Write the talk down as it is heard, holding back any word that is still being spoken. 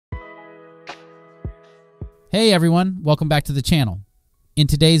Hey everyone, welcome back to the channel. In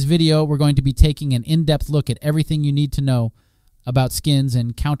today's video, we're going to be taking an in-depth look at everything you need to know about skins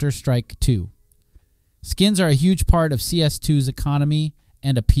in Counter-Strike 2. Skins are a huge part of CS2's economy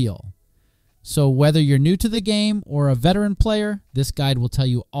and appeal. So whether you're new to the game or a veteran player, this guide will tell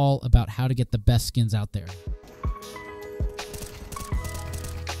you all about how to get the best skins out there.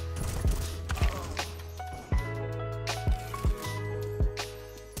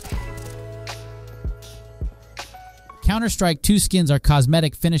 Counter-Strike 2 skins are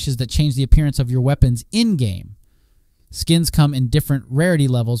cosmetic finishes that change the appearance of your weapons in-game. Skins come in different rarity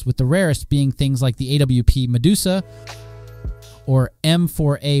levels, with the rarest being things like the AWP Medusa or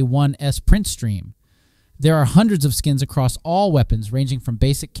M4A1-S Printstream. There are hundreds of skins across all weapons, ranging from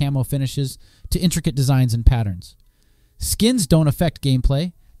basic camo finishes to intricate designs and patterns. Skins don't affect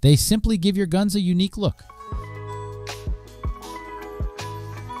gameplay, they simply give your guns a unique look.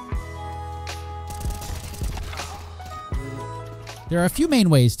 There are a few main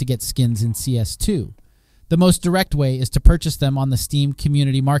ways to get skins in CS2. The most direct way is to purchase them on the Steam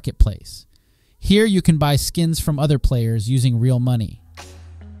Community Marketplace. Here you can buy skins from other players using real money.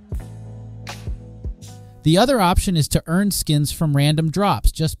 The other option is to earn skins from random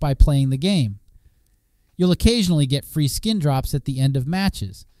drops just by playing the game. You'll occasionally get free skin drops at the end of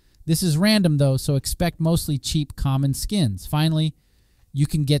matches. This is random though, so expect mostly cheap common skins. Finally, you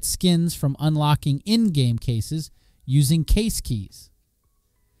can get skins from unlocking in-game cases using case keys.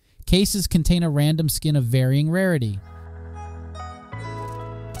 Cases contain a random skin of varying rarity.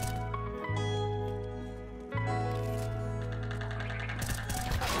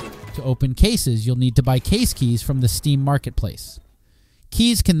 To open cases, you'll need to buy case keys from the Steam Marketplace.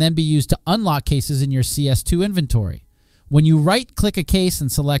 Keys can then be used to unlock cases in your CS2 inventory. When you right-click a case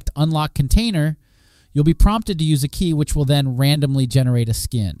and select Unlock Container, you'll be prompted to use a key which will then randomly generate a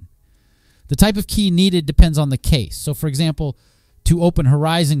skin. The type of key needed depends on the case. So for example, to open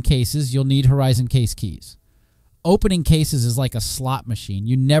Horizon cases, you'll need Horizon case keys. Opening cases is like a slot machine.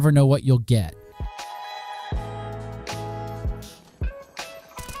 You never know what you'll get.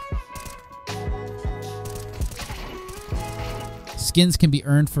 Skins can be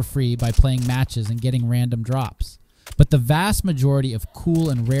earned for free by playing matches and getting random drops. But the vast majority of cool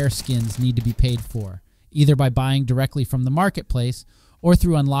and rare skins need to be paid for, either by buying directly from the marketplace or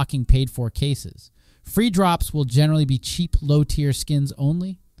through unlocking paid-for cases. Free drops will generally be cheap, low-tier skins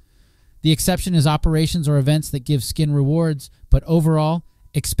only. The exception is operations or events that give skin rewards, but overall,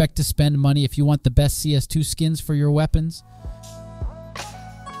 expect to spend money if you want the best CS2 skins for your weapons.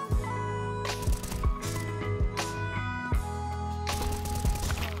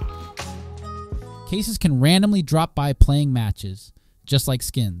 Cases can randomly drop by playing matches, just like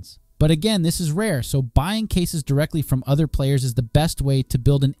skins. But again, this is rare, so buying cases directly from other players is the best way to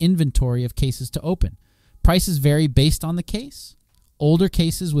build an inventory of cases to open. Prices vary based on the case. Older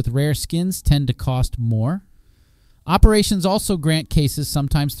cases with rare skins tend to cost more. Operations also grant cases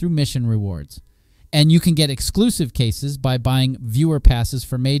sometimes through mission rewards. And you can get exclusive cases by buying viewer passes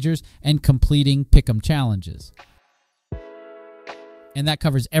for majors and completing pick'em challenges. And that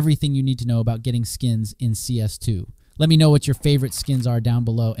covers everything you need to know about getting skins in CS2. Let me know what your favorite skins are down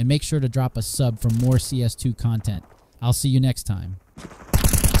below, and make sure to drop a sub for more CS2 content. I'll see you next time.